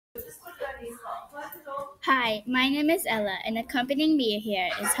Hi, my name is Ella, and accompanying me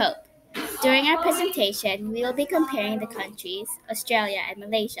here is Hope. During our presentation, we will be comparing the countries, Australia and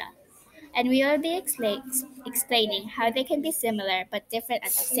Malaysia, and we will be explaining how they can be similar but different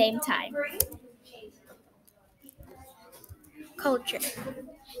at the same time. Culture.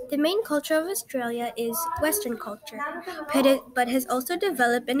 The main culture of Australia is Western culture, but has also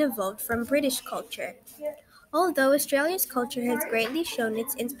developed and evolved from British culture. Although Australia's culture has greatly shown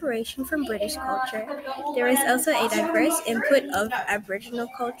its inspiration from British culture, there is also a diverse input of Aboriginal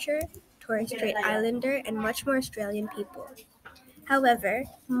culture, Torres Strait Islander, and much more Australian people. However,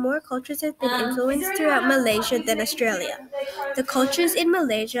 more cultures have been influenced throughout Malaysia than Australia. The cultures in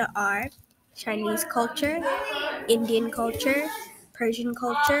Malaysia are Chinese culture, Indian culture, Persian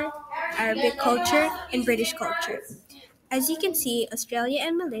culture, Arabic culture, and British culture. As you can see, Australia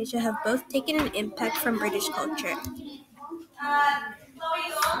and Malaysia have both taken an impact from British culture.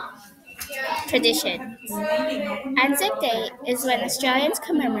 Tradition. Anzac Day is when Australians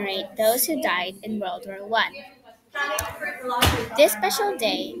commemorate those who died in World War One. This special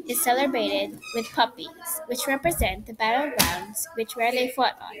day is celebrated with poppies, which represent the battlegrounds where they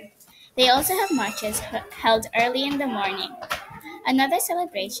fought on. They also have marches held early in the morning. Another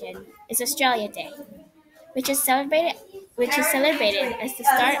celebration is Australia Day, which is celebrated as the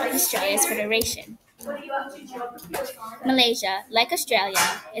start of Australia's federation. Malaysia, like Australia,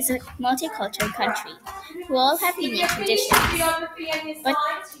 is a multicultural country who all have unique traditions. But,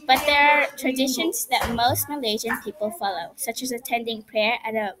 but there are traditions that most Malaysian people follow, such as attending prayer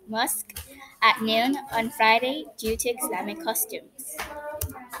at a mosque at noon on Friday due to Islamic costumes.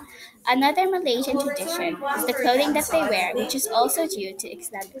 Another Malaysian tradition is the clothing that they wear, which is also due to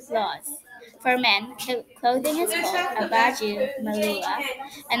Islamic laws. For men, the clothing is called a baju malua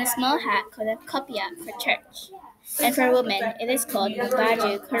and a small hat called a kopiah for church. And for women, it is called a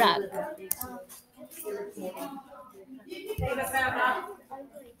baju kurab.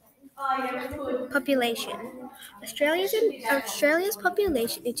 Population. Australia's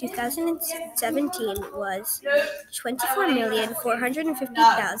population in 2017 was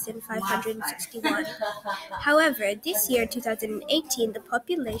 24,450,561. However, this year, 2018, the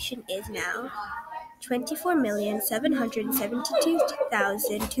population is now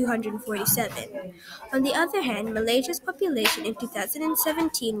 24,772,247. On the other hand, Malaysia's population in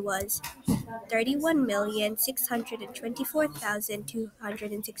 2017 was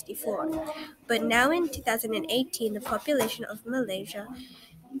 31,624,264. But now in 2018, the population of Malaysia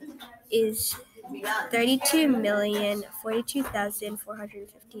is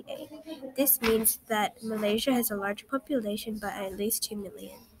 32,042,458. This means that Malaysia has a larger population by at least 2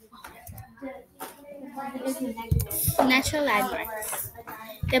 million. Natural landmarks.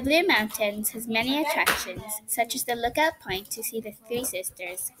 The Blue Mountains has many attractions, such as the lookout point to see the Three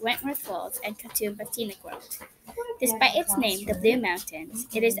Sisters, Wentworth Falls, and Katoomba Scenic World. Despite its name, the Blue Mountains,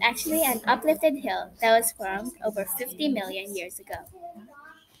 it is actually an uplifted hill that was formed over 50 million years ago.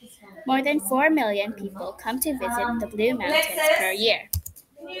 More than 4 million people come to visit the Blue Mountains per year.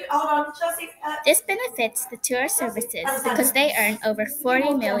 This benefits the tour services because they earn over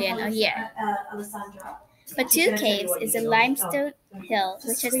 40 million a year. Batu Caves is a limestone hill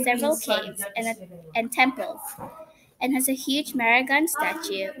which has several caves and temples, and has a huge Maragon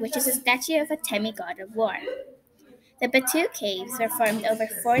statue, which is a statue of a demigod of war. The Batu Caves were formed over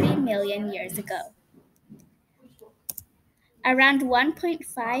 40 million years ago. Around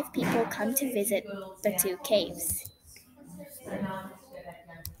 1.5 people come to visit Batu Caves.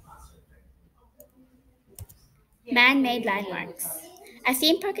 Man-made landmarks. A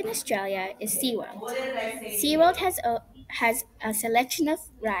theme park in Australia is SeaWorld. SeaWorld has a selection of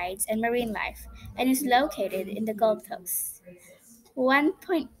rides and marine life and is located in the Gold Coast.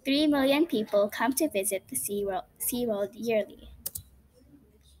 1.3 million people come to visit the SeaWorld yearly.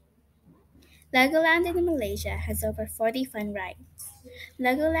 Legoland in Malaysia has over 40 fun rides.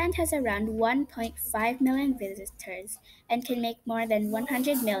 Legoland has around 1.5 million visitors and can make more than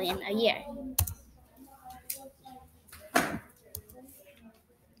 100 million a year.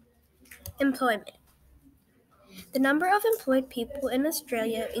 Employment. The number of employed people in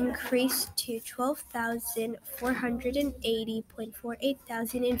Australia increased to 12,480.48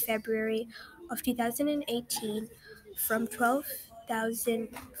 thousand in February of 2018 from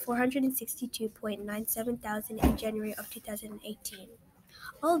 12,462.97 thousand in January of 2018.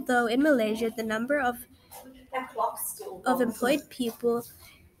 Although in Malaysia the number of employed people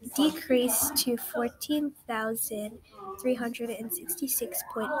decreased to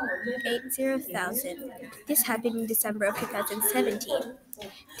 14,366.80 thousand. This happened in December of 2017.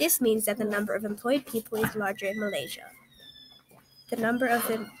 This means that the number of employed people is larger in Malaysia.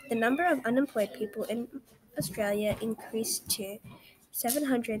 The number of unemployed people in Australia increased to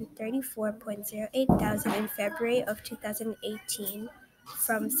 734.08 thousand in February of 2018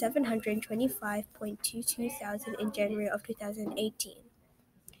 from 725.22 thousand in January of 2018.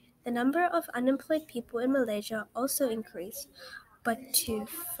 The number of unemployed people in Malaysia also increased, but to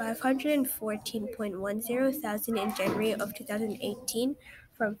 514.10 thousand in January of 2018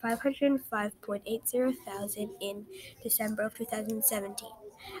 from 505.80 thousand in December of 2017.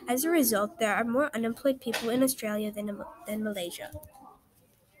 As a result, there are more unemployed people in Australia than Malaysia.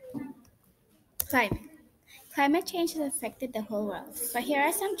 Climate. Climate change has affected the whole world, but here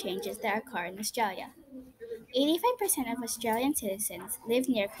are some changes that occur in Australia. 85% of Australian citizens live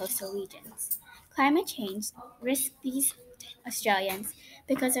near coastal regions. Climate change risks these Australians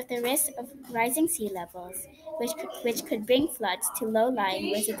because of the risk of rising sea levels, which could bring floods to low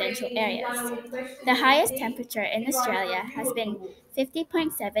lying residential areas. The highest temperature in Australia has been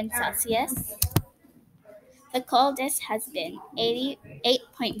 50.7 Celsius. The coldest has been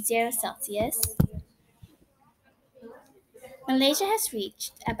 88.0 Celsius. Malaysia has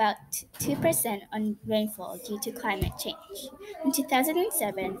reached about 2% on rainfall due to climate change. In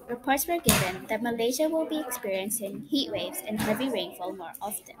 2007, reports were given that Malaysia will be experiencing heat waves and heavy rainfall more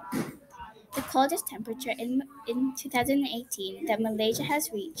often. The coldest temperature in 2018 that Malaysia has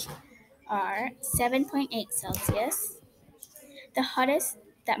reached are 7.8 Celsius. The hottest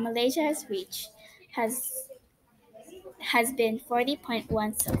that Malaysia has reached has, has been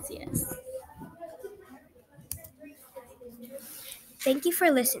 40.1 Celsius. Thank you for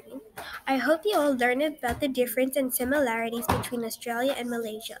listening. I hope you all learned about the difference and similarities between Australia and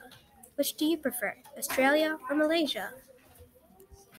Malaysia. Which do you prefer, Australia or Malaysia?